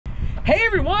Hey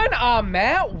everyone, I'm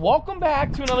Matt. Welcome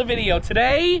back to another video.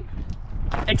 Today,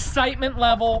 excitement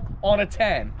level on a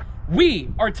 10. We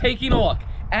are taking a look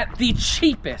at the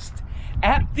cheapest,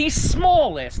 at the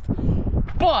smallest,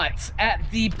 but at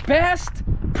the best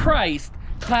priced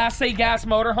Class A gas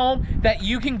motorhome that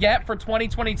you can get for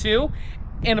 2022.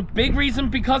 And a big reason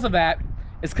because of that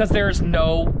is because there is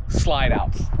no slide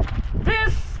outs.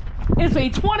 This is a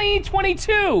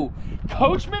 2022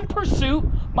 Coachman Pursuit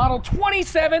Model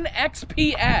 27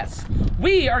 XPS.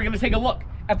 We are going to take a look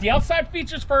at the outside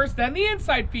features first, then the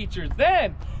inside features.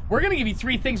 Then we're going to give you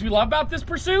 3 things we love about this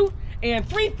Pursuit and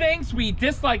 3 things we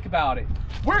dislike about it.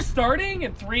 We're starting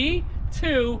in 3,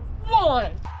 2,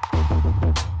 1.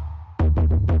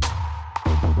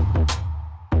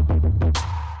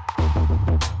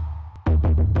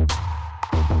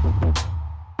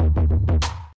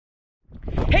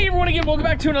 Hey everyone, again, welcome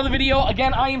back to another video.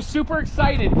 Again, I am super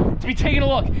excited to be taking a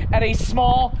look at a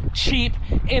small, cheap,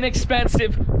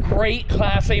 inexpensive, great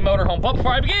Class A motorhome. But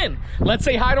before I begin, let's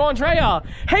say hi to Andrea.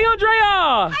 Hey Andrea!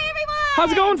 Hi everyone!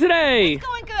 How's it going today? It's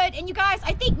going good. And you guys,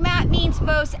 I think Matt means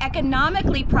most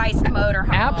economically priced motorhome.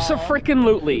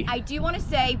 Abso-freaking-lutely. I do want to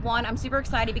say, one, I'm super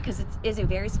excited because it is a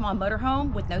very small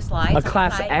motorhome with no slides. A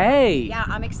Class A. Yeah,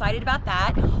 I'm excited about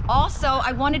that. Also,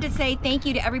 I wanted to say thank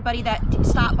you to everybody that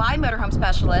stopped by Motorhome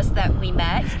Specialists that we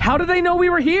met. How did they know we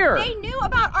were here? They knew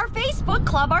about our Facebook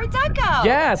Club Art Deco.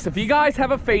 Yes, if you guys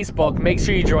have a Facebook, make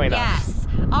sure you join us. Yes.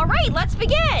 All right, let's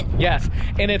begin. Yes,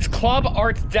 and it's Club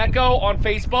Art Deco on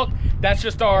Facebook. That's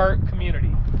just our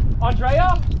community.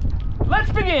 Andrea,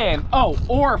 let's begin. Oh,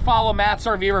 or follow Matt's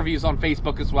RV Reviews on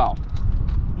Facebook as well.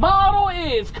 Model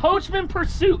is Coachman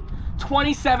Pursuit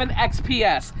 27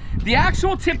 XPS. The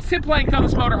actual tip length of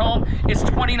this motorhome is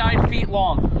 29 feet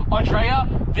long. Andrea,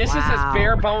 this is as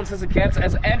bare bones as it gets,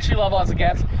 as entry level as it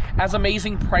gets, as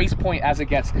amazing price point as it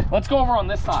gets. Let's go over on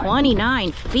this side.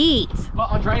 29 feet.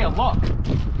 But Andrea, look,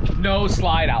 no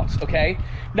slide outs, okay?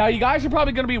 Now you guys are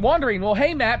probably gonna be wondering, well,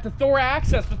 hey Matt, the Thor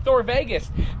Access, the Thor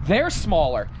Vegas, they're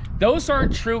smaller. Those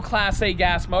aren't true Class A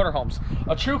gas motorhomes.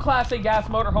 A true Class A gas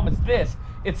motorhome is this.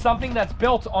 It's something that's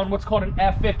built on what's called an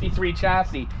F53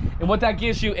 chassis. And what that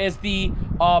gives you is the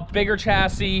bigger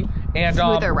chassis and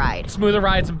smoother ride. Smoother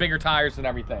rides and bigger tires and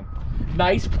everything.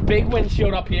 Nice big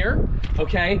windshield up here,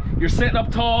 okay? You're sitting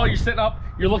up tall,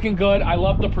 you're looking good. I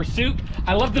love the Pursuit.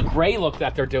 I love the gray look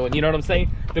that they're doing, you know what I'm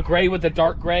saying? The gray with the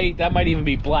dark gray, that might even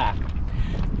be black.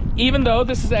 Even though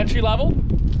this is entry level,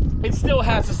 it still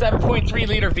has a 7.3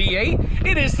 liter V8.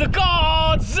 It is the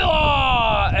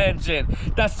Godzilla engine.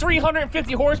 That's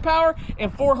 350 horsepower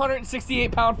and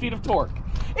 468 pound-feet of torque.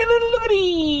 And then look at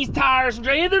these tires,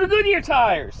 Andrea. They're the Goodyear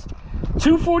tires.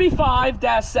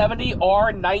 245-70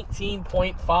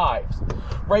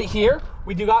 R19.5s. Right here,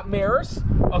 we do got mirrors,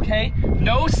 okay?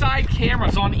 No side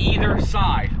cameras on either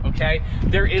side, okay?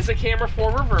 There is a camera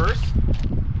for reverse.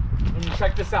 And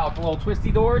check this out, the little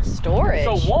twisty doors. Storage.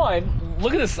 So one,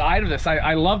 look at the side of this.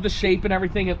 I love the shape and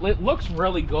everything. It looks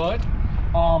really good,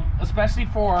 especially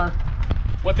for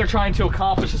what they're trying to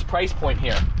accomplish as price point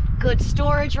here. Good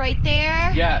storage right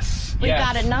there. Yes. We've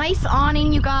got a nice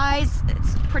awning, you guys.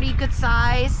 It's pretty good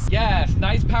size. Yes,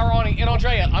 nice power awning. And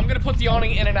Andrea, I'm gonna put the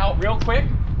awning in and out real quick,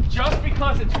 just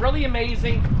because it's really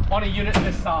amazing on a unit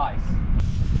this size.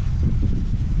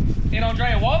 And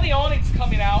Andrea, while the awning's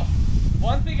coming out,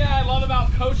 one thing that I love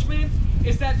about Coachman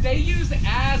is that they use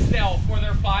Azdel for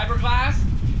their fiberglass.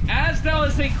 Azdel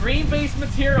is a green-based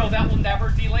material that will never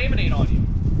delaminate on you.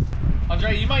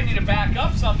 Andrea, you might need to back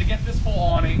up some to get this full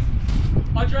awning.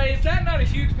 Andrea, is that not a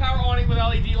huge power awning with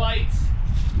LED lights?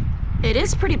 It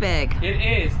is pretty big. It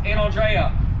is. And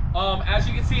Andrea, as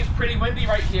you can see, it's pretty windy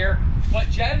right here. But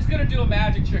Jen's gonna do a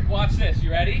magic trick. Watch this. You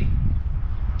ready?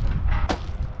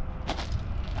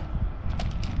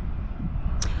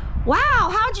 Wow,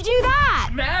 how'd you do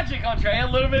that? Magic, Andrea. A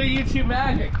little bit of YouTube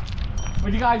magic.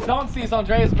 What you guys don't see is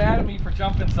Andrea's mad at me for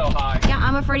jumping so high. Yeah,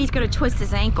 I'm afraid he's gonna twist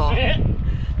his ankle.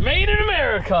 Made in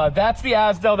America. That's the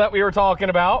Azdel that we were talking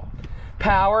about.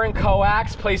 Power and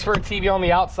coax, place for a TV on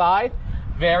the outside.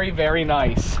 Very, very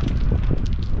nice.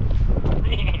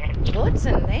 What's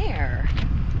in there?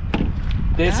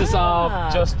 This is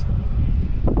just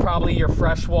probably your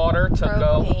fresh water to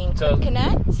Propane go to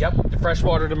connect. Yep, the fresh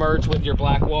water to merge with your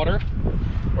black water,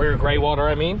 or your gray water,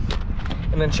 I mean.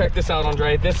 And then check this out,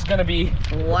 Andre. This is gonna be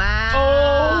wow.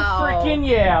 Oh freaking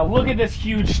yeah! Look at this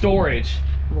huge storage.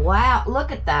 Wow,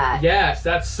 look at that. Yes,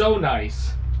 that's so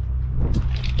nice.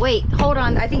 Wait, hold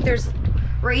on. I think there's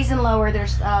raise and lower.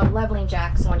 There's leveling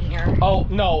jacks on here. Oh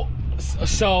no.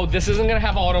 So this isn't gonna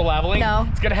have auto leveling. No.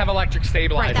 It's gonna have electric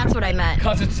stabilizer. Right, that's what I meant.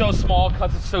 Because it's so small,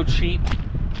 because it's so cheap.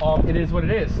 It is what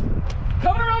it is.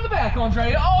 Coming around the back. back,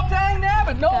 Andrea. Oh, dang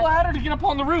nabbit. No ladder to get up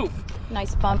on the roof.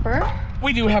 Nice bumper.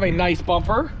 We do have a nice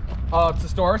bumper to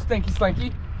store. Stinky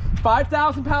Slinky.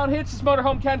 5,000 pound hitch. This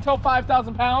motorhome can tow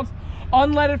 5,000 pounds.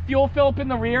 Unleaded fuel fill up in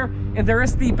the rear. And there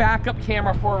is the backup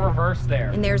camera for reverse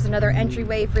there. And there's another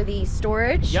entryway for the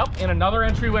storage. Yep, and another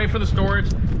entryway for the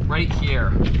storage right here.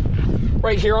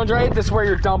 Right here, Andrea, this is where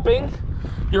you're dumping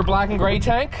your black and gray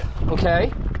tank.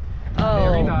 Okay. Oh.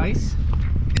 Very nice.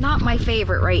 Not my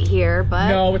favorite right here, but...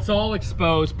 No, it's all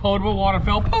exposed. Potable water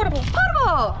fill. Potable.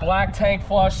 Black tank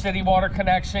flush, city water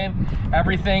connection,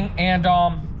 everything. And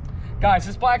guys,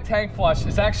 this black tank flush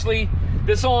is actually,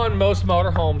 this is on most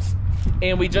motorhomes,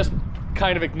 and we just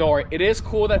kind of ignore it. It is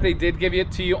cool that they did give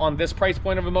it to you on this price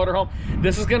point of a motorhome.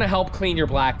 This is gonna help clean your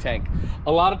black tank.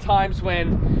 A lot of times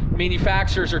when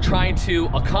manufacturers are trying to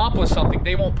accomplish something,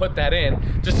 they won't put that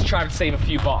in just to try to save a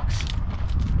few bucks.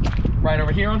 Right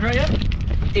over here, Andrea,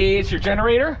 is your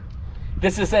generator.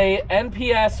 This is a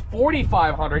NPS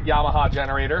 4500 Yamaha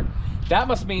generator. That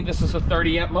must mean this is a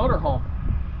 30 amp motorhome,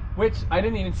 which I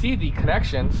didn't even see the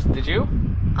connections. Did you?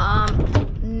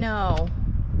 No.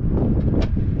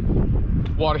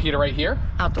 Water heater right here.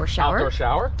 Outdoor shower. Outdoor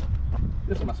shower.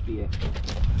 This must be it.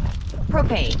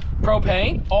 Propane.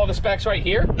 Propane. All the specs right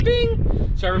here.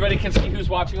 Bing! So everybody can see who's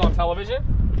watching on television.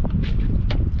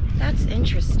 That's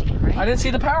interesting, right? I didn't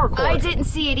see the power cord. I didn't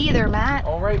see it either, Matt.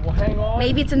 All right, well, hang on.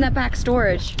 Maybe it's in that back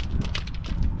storage.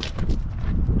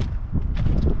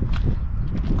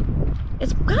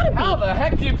 It's gotta be. How the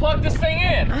heck do you plug this thing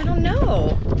in? I don't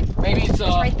know. Maybe it's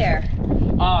right there.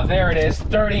 Ah, there it is.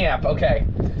 30 amp. Okay.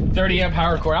 30 amp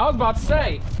power cord. I was about to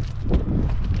say,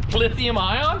 lithium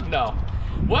ion? No.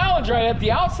 Well, Andrea,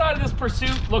 the outside of this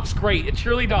Pursuit looks great. It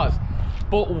truly does.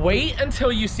 But wait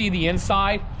until you see the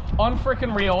inside.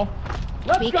 Unfreaking real.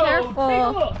 Let's Be go. careful. Take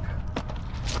a look.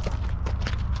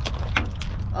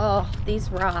 Oh, these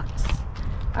rocks.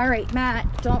 All right,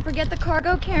 Matt, don't forget the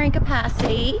cargo carrying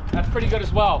capacity. That's pretty good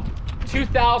as well.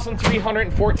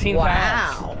 2,314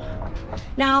 pounds. Wow.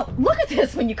 Now, look at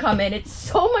this when you come in. It's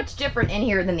so much different in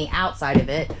here than the outside of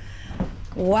it.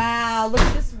 Wow, look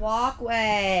at this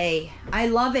walkway. I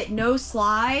love it. No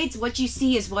slides. What you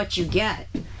see is what you get.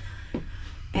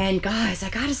 And guys, I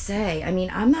gotta say, I mean,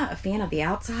 I'm not a fan of the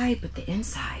outside, but the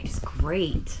inside is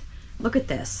great. Look at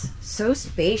this. So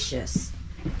spacious.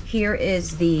 Here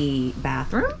is the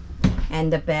bathroom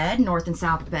and the bed, north and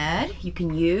south bed you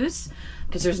can use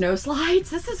because there's no slides.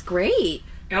 This is great.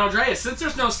 And Andrea, since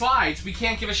there's no slides, we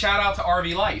can't give a shout out to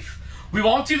RV Life. We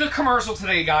won't do the commercial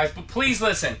today, guys, but please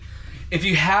listen. If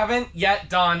you haven't yet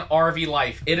done RV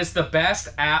Life, it is the best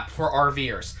app for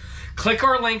RVers. Click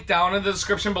our link down in the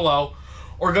description below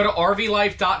or go to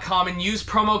rvlife.com and use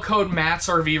promo code Matt's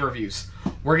RV Reviews.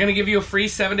 We're going to give you a free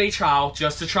 7-day trial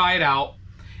just to try it out.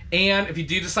 And if you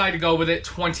do decide to go with it,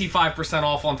 25%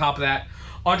 off on top of that.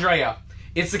 Andrea,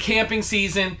 it's the camping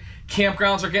season.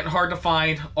 Campgrounds are getting hard to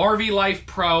find. RV Life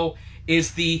Pro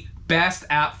is the best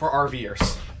app for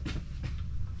RVers.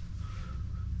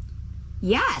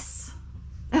 Yes.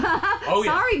 Oh,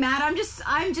 yeah. Sorry, Matt. I'm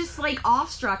just like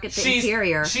awestruck at the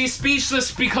interior. She's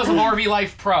speechless because of RV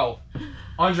Life Pro.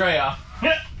 Andrea,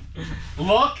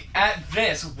 look at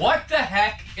this. What the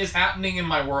heck is happening in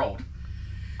my world?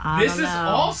 This is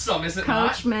awesome, is it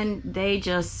not? Coachmen, they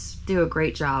just do a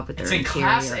great job with their interior. It's a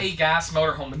Class A Gas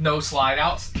Motorhome with no slide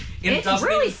outs. And it doesn't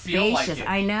really even feel spacious. like it.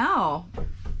 I know.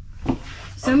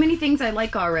 So many things I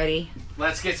like already.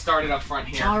 Let's get started up front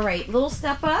here. All right, little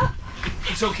step up.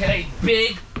 It's okay.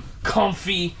 Big,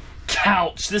 comfy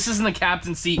couch. This isn't a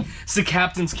captain's seat. It's the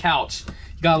captain's couch.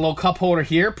 You got a little cup holder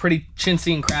here. Pretty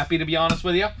chintzy and crappy, to be honest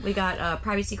with you. We got a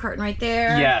privacy curtain right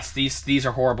there. Yes, these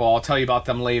are horrible. I'll tell you about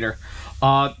them later.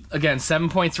 Again,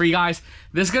 7.3, guys.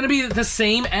 This is going to be the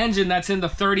same engine that's in the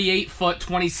 38-foot,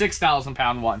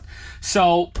 26,000-pound one.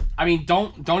 So, I mean,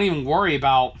 don't even worry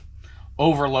about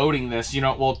overloading this. You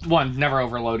know, well, one, never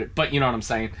overload it, but you know what I'm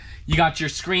saying. You got your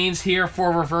screens here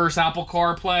for reverse Apple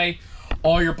CarPlay.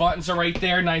 All your buttons are right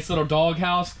there. Nice little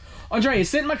doghouse. Andrea,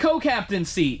 sit in my co-captain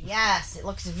seat. Yes, it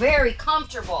looks very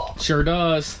comfortable. Sure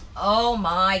does. Oh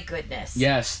my goodness.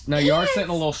 Yes. Now you are sitting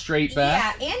a little straight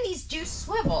back. Yeah, and these do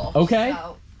swivel. Okay.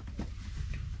 So,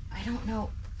 I don't know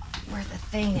where the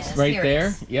thing is. Right Here there. it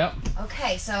is. Yep.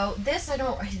 Okay, so this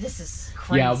this is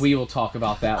crazy. Yeah, we will talk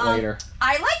about that later.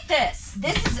 I like this.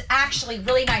 This is actually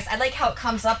really nice. I like how it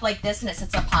comes up like this and it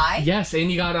sits up high. Yes,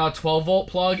 and you got a 12-volt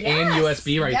plug and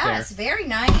USB right there. Yes, very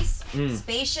nice.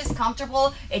 Spacious,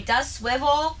 comfortable. It does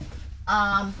swivel.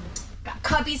 Got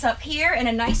cubbies up here and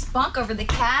a nice bunk over the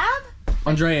cab.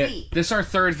 Andrea, this is our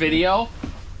third video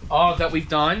that we've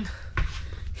done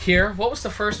here. What was the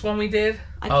first one we did?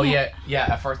 Yeah,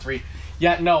 FR3.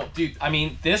 Yeah, no, dude, I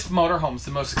mean, this motorhome's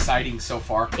the most exciting so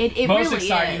far. It most really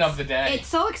exciting is. of the day. It's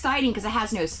so exciting because it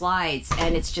has no slides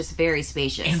and it's just very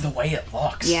spacious. And the way it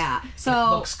looks. Yeah. So it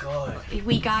looks good.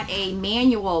 We got a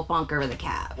manual bunk over the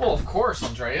cab. Well, of course,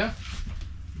 Andrea.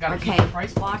 Gotta keep Okay, the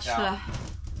price watch down.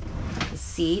 the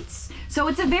seats. So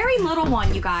it's a very little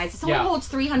one, you guys. It only holds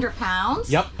 300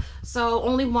 pounds. Yep. So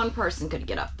only one person could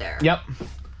get up there. Yep.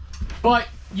 But,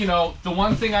 you know, the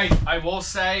one thing I will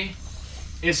say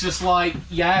is just like,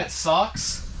 yeah, it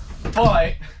sucks,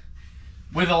 but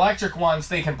with electric ones,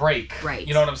 they can break. Right.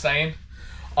 You know what I'm saying?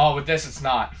 Oh, with this, it's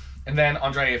not. And then,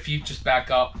 Andrea, if you just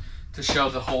back up to show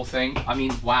the whole thing, I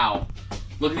mean, wow.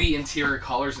 Look at the interior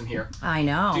colors in here. I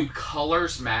know. Dude,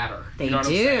 colors matter. They you know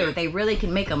do. They really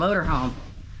can make a motorhome.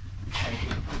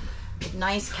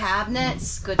 Nice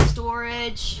cabinets, good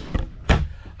storage.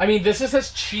 I mean, this is as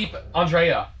cheap,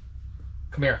 Andrea.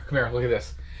 Come here, look at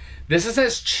this. This is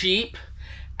as cheap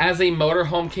as a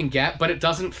motorhome can get, but it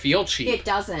doesn't feel cheap. It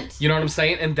doesn't. You know what I'm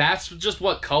saying? And that's just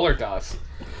what color does.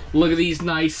 Look at these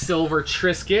nice silver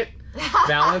Triscuit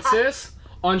balances.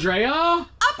 Andrea?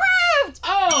 Approved!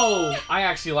 Oh, I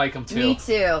actually like them too. Me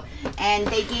too. And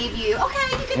they gave you,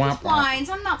 okay, you get these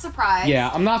blinds. I'm not surprised. Yeah,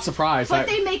 I'm not surprised. But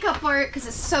they make up for it because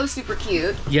it's so super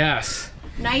cute. Yes.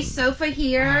 Nice sofa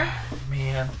here.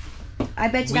 Man. I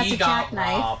bet you that's a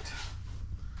jackknife. Robbed.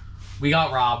 We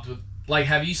got robbed. Like,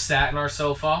 have you sat in our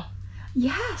sofa?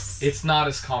 Yes. It's not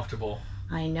as comfortable.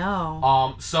 I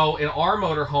know. So in our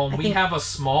motorhome, we have a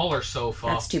smaller sofa.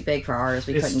 That's too big for ours.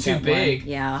 We couldn't get one. It's too big.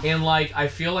 Yeah. And like, I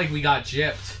feel like we got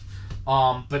gypped.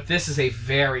 But this is a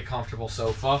very comfortable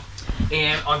sofa.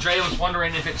 And Andrea was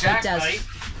wondering if it jackknife.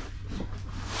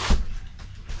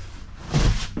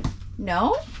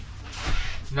 No?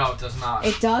 No, it does not.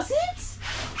 It doesn't?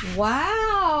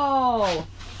 Wow.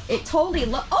 It totally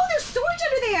oh, there's storage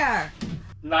under there.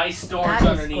 Nice storage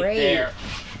underneath there.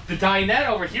 The dinette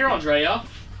over here, Andrea.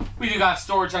 We do got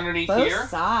storage underneath here. Both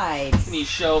sides. Can you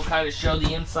kind of show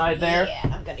the inside there?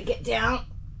 Yeah, I'm gonna get down.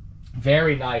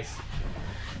 Very nice.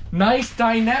 Nice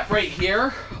dinette right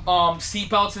here.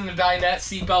 Seatbelts in the dinette,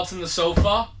 seatbelts in the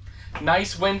sofa.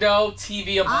 Nice window,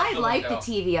 TV above I the like window.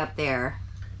 the TV up there.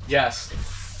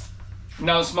 Yes.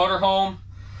 Now this motorhome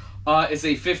is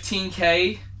a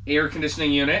 15K air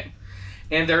conditioning unit,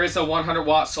 and there is a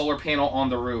 100-watt solar panel on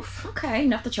the roof. Okay,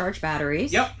 enough to charge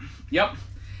batteries. Yep.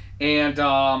 And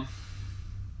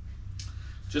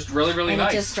just really, really nice.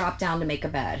 And it just dropped down to make a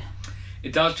bed.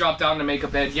 It does drop down to make a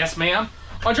bed. Yes, ma'am.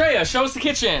 Andrea, show us the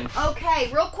kitchen.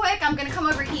 Okay, real quick, I'm gonna come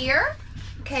over here.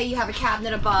 Okay, you have a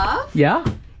cabinet above. Yeah.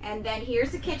 And then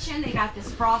here's the kitchen. They got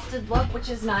this frosted look, which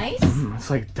is nice.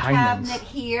 It's like diamonds. Cabinet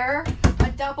here,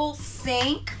 a double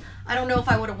sink. I don't know if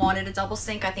I would have wanted a double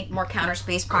sink. I think more counter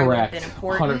space probably would have been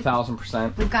important.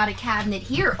 100,000%. We've got a cabinet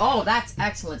here. Oh, that's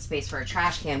excellent space for a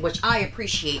trash can, which I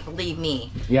appreciate, believe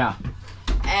me. Yeah.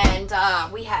 And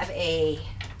we have is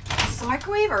this a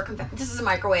microwave or this is a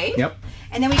microwave? Yep.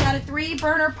 And then we got a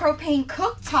 3-burner propane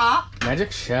cooktop.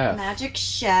 Magic Chef. Magic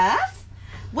Chef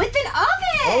with an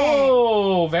oven.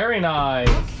 Oh, very nice.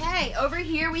 Okay, over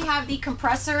here we have the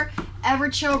compressor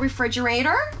Everchill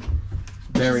refrigerator.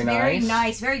 Very nice. Very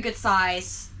nice, very good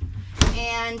size.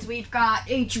 And we've got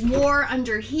a drawer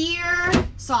under here,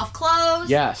 soft close.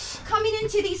 Yes. Coming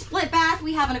into the split bath,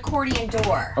 we have an accordion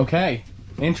door. Okay,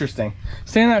 interesting.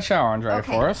 Stay in that shower, Andrea,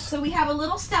 for us. So we have a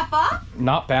little step up.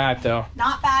 Not bad, though.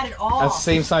 Not bad at all. That's the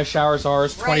same size shower as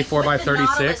ours, 24 by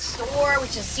 36. The door,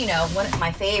 which is, you know, one of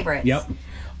my favorites. Yep.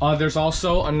 There's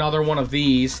also another one of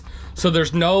these. So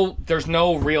there's no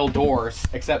real doors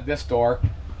except this door.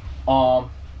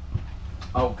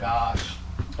 Oh gosh.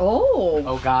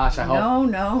 Oh gosh, I hope.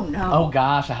 No. Oh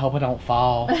gosh, I hope I don't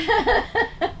fall.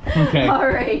 Okay. All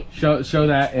right. Show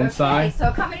that inside. Okay,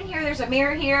 so coming in here, there's a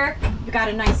mirror here. We've got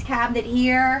a nice cabinet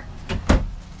here.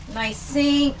 Nice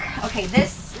sink. Okay,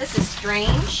 this is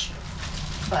strange,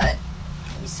 but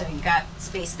so you got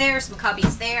space there, some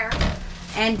cubbies there.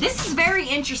 And this is very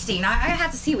interesting. I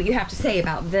have to see what you have to say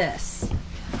about this.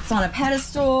 It's on a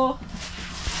pedestal.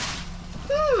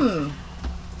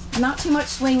 Not too much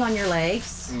swing on your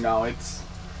legs. No, it's...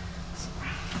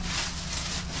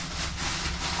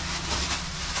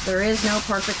 There is no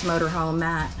perfect motorhome,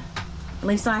 Matt. At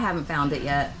least I haven't found it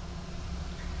yet.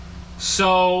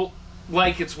 So,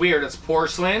 like, it's weird. It's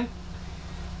porcelain.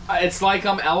 It's like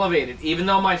I'm elevated, even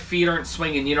though my feet aren't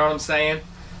swinging. You know what I'm saying?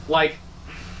 Like...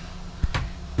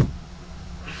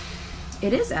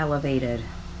 It is elevated.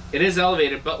 It is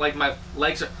elevated, but, like, my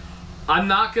legs are... I'm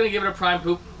not going to give it a prime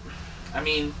poop. I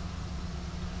mean...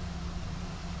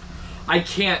 I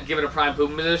can't give it a prime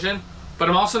pooping position, but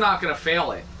I'm also not going to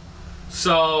fail it.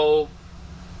 So...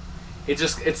 It's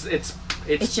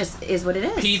It just is what it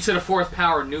is. P to the 4th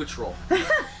power neutral.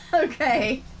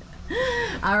 Okay.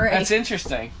 All right. That's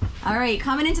interesting. All right,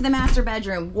 coming into the master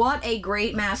bedroom. What a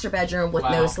great master bedroom with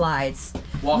no slides.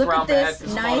 Look at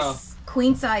this nice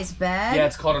queen size bed. Yeah,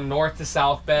 it's called a north to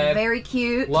south bed. Very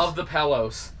cute. Love the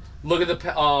pillows. Look at the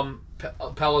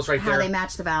pillows right there. How they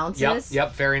match the valances.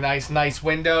 Yep, very nice. Nice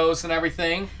windows and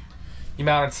everything. You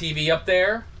mount a TV up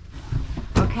there.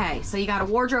 Okay, so you got a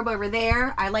wardrobe over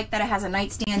there. I like that it has a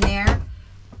nightstand there.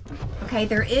 Okay,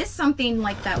 there is something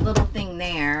like that little thing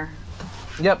there.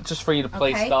 Yep, just for you to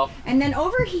place stuff. And then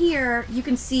over here, you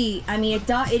can see, I mean,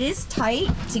 it is tight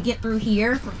to get through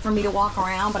here for me to walk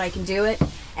around, but I can do it.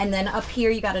 And then up here,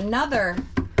 you got another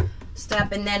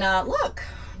step. And then, look,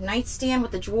 nightstand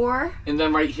with the drawer. And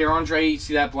then right here, Andre, you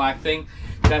see that black thing?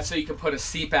 That's so you can put a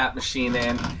CPAP machine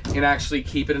in and actually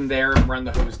keep it in there and run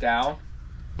the hose down.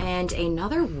 And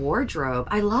another wardrobe.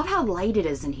 I love how light it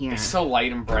is in here. It's so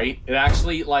light and bright. It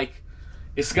actually, like,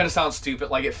 it's gonna sound stupid,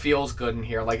 like it feels good in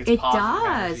here, like it's positive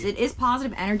energy. It is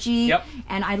positive energy. Yep.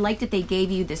 And I like that they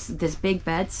gave you this big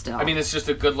bed still. I mean, it's just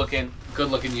a good looking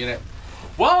unit.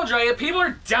 Well, Andrea, people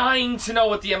are dying to know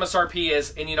what the MSRP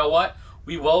is, and you know what?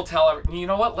 We will tell you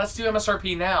know what? Let's do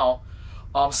MSRP now.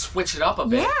 Switch it up a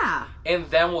bit. Yeah. And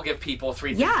then we'll give people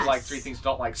 3 things you like, 3 things you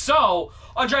don't like. So,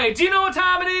 Andrea, do you know what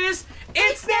time it is?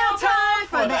 It's now time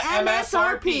for the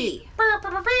MSRP.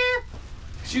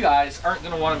 You guys aren't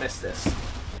going to want to miss this.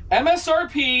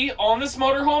 MSRP on this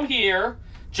motorhome here,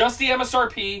 just the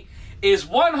MSRP, is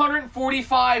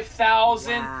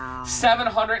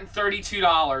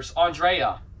 $145,732.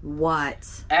 Andrea. What?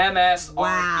 MSRP.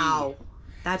 Wow.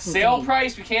 That's sale insane.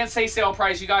 price. We can't say sale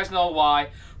price. You guys know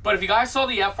why. But if you guys saw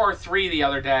the FR3 the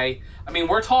other day, I mean,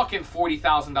 we're talking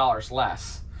 $40,000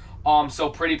 less. So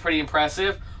pretty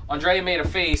impressive. Andrea made a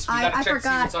face. We gotta check to see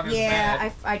what's under the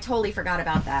bed. I totally forgot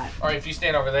about that. All right, if you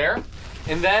stand over there.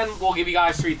 And then we'll give you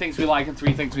guys 3 things we like and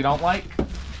 3 things we don't like.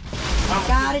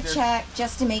 Gotta check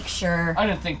just to make sure. I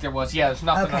didn't think there was. Yeah, there's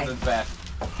nothing under the bed.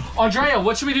 Andrea,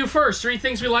 what should we do first? 3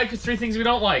 things we like or 3 things we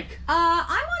don't like? I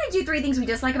want to do 3 things we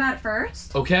dislike about it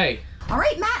first. Okay. All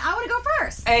right, Matt, I want to go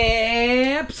first.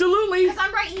 Absolutely. Because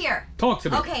I'm right here. Talk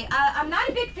to me. Okay, I'm not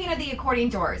a big fan of the accordion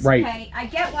doors. Right. Okay, I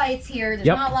get why it's here. There's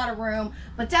not a lot of room,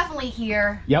 but definitely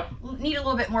here. Yep. Need a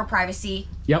little bit more privacy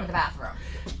for the bathroom.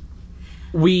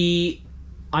 We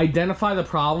identify the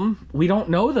problem. We don't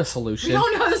know the solution. We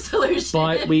don't know the solution.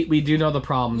 But we do know the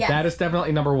problem. Yes. That is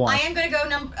definitely number 1. I am going to go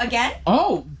again.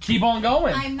 Oh, keep on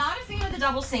going. I'm not a fan of the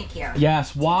double sink here.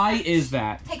 Yes, why is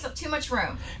that? It takes up too much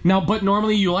room. Now, but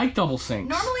normally you like double sinks.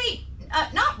 Normally,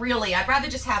 not really. I'd rather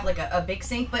just have like a big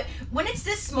sink, but when it's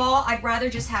this small, I'd rather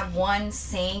just have 1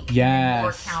 sink and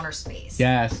more counter space.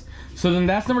 Yes. So then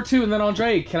that's number 2, and then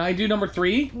Andre, can I do number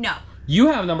 3? No. You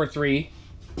have number 3.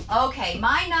 Okay,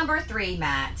 my number 3,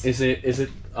 Matt. Is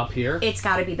it up here? It's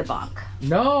got to be the bunk.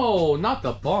 No, not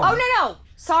the bunk. Oh, no.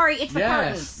 Sorry, it's the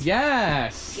curtains.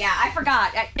 Yes. Yeah, I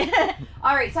forgot.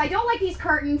 All right, so I don't like these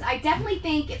curtains. I definitely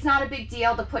think it's not a big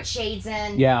deal to put shades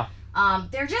in. Yeah.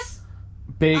 They're just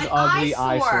big, ugly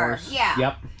eyesores. Yeah.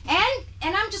 Yep.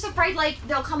 And I'm just afraid like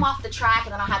they'll come off the track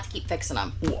and then I'll have to keep fixing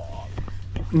them.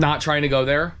 Not trying to go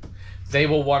there. They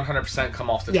will 100% come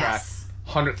off the track.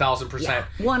 100,000%. Yeah,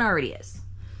 one already is.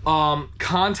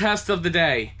 Contest of the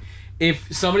day.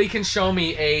 If somebody can show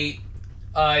me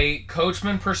a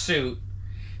Coachman Pursuit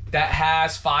that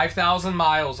has 5,000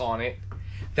 miles on it,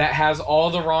 that has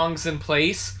all the rungs in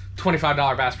place,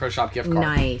 $25 Bass Pro Shop gift card.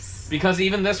 Nice. Because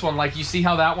even this one, like, you see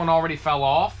how that one already fell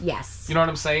off? Yes. You know what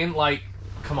I'm saying? Like,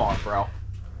 come on, bro.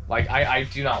 Like, I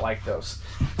do not like those.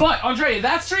 But, Andrea,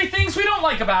 that's 3 things we don't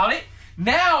like about it.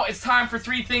 Now it's time for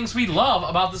 3 things we love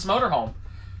about this motorhome.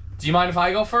 Do you mind if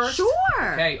I go first? Sure.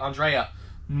 Okay, Andrea.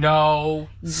 No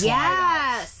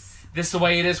slide-outs. This is the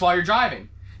way it is while you're driving.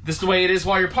 This is the way it is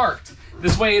while you're parked.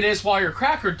 This is the way it is while you're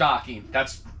cracker docking.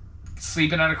 That's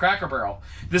sleeping on a Cracker Barrel.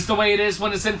 This is the way it is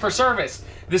when it's in for service.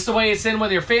 This is the way it's in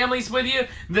when your family's with you.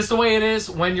 This is the way it is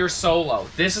when you're solo.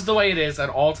 This is the way it is at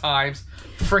all times.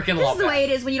 Freaking love it. This is the way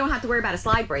it is when you don't have to worry about a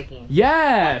slide breaking.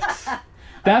 Yes.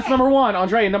 That's number 1.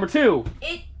 Andrea, number 2.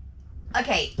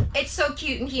 Okay, it's so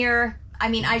cute in here. I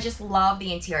mean, I just love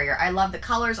the interior. I love the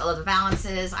colors. I love the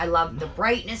valances. I love the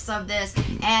brightness of this.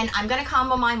 And I'm going to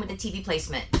combo mine with the TV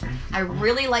placement. I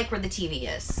really like where the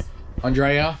TV is.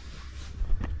 Andrea,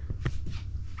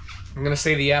 I'm going to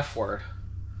say the F word.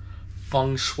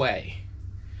 Feng shui.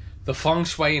 The feng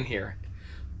shui in here.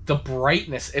 The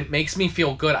brightness, it makes me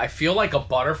feel good. I feel like a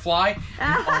butterfly,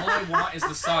 and all I want is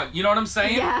the sun. You know what I'm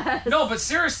saying? Yes. No, but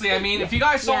seriously, I mean, if you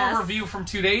guys saw a review from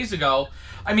 2 days ago,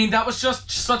 I mean, that was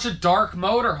just such a dark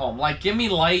motorhome. Like, give me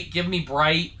light, give me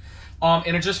bright.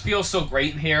 And it just feels so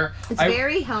great in here. It's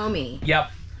very homey.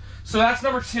 Yep. So that's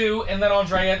number 2, and then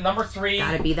Andrea, number 3.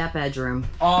 Gotta be that bedroom.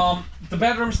 The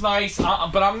bedroom's nice,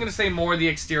 but I'm gonna say more the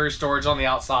exterior storage on the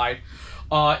outside,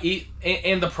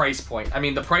 and the price point. I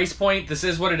mean, the price point. This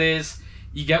is what it is.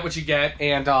 You get what you get,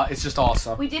 and it's just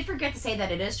awesome. We did forget to say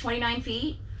that it is 29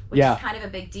 feet, which is kind of a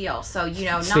big deal. So you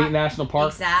know, State National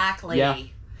Park. Exactly. Yeah.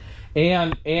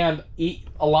 And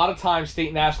a lot of times,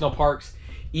 state national parks,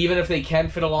 even if they can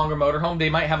fit a longer motorhome, they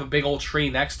might have a big old tree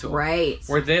next to it. Right.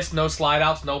 Where this, no slide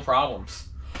outs, no problems.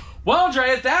 Well,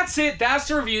 Andrea, that's it. That's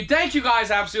the review. Thank you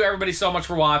guys, absolutely everybody, so much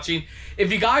for watching.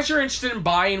 If you guys are interested in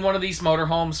buying one of these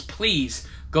motorhomes, please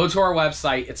go to our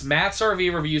website. It's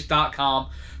mattsrvreviews.com.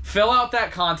 Fill out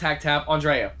that contact tab.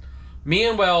 Andrea, me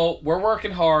and Will, we're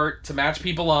working hard to match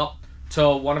people up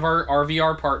to one of our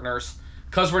RVR partners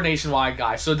because we're nationwide,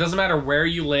 guys. So it doesn't matter where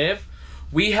you live.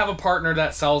 We have a partner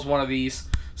that sells one of these.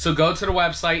 So go to the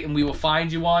website and we will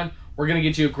find you one. We're going to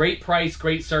get you a great price,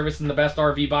 great service, and the best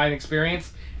RV buying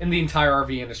experience in the entire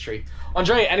RV industry.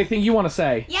 Andrea, anything you want to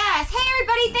say? Yes. Hey,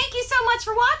 everybody. Thank you so much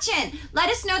for watching. Let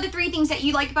us know the 3 things that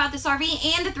you like about this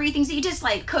RV and the 3 things that you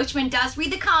dislike. Coachman does read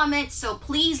the comments, so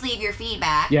please leave your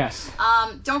feedback. Yes.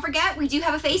 Don't forget, we do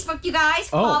have a Facebook, you guys.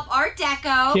 Pop Art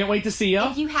Deco. Can't wait to see you.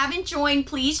 If you haven't joined,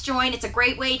 please join. It's a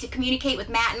great way to communicate with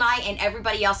Matt and I and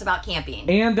everybody else about camping.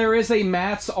 And there is a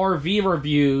Matt's RV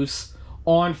Reviews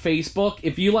on Facebook.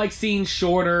 If you like seeing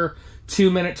shorter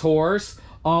 2-minute tours,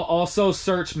 also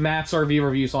search Matt's RV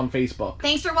Reviews on Facebook.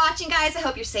 Thanks for watching, guys. I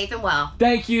hope you're safe and well.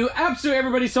 Thank you, absolutely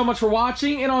everybody, so much for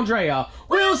watching. And Andrea,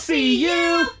 we'll see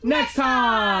you next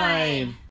time.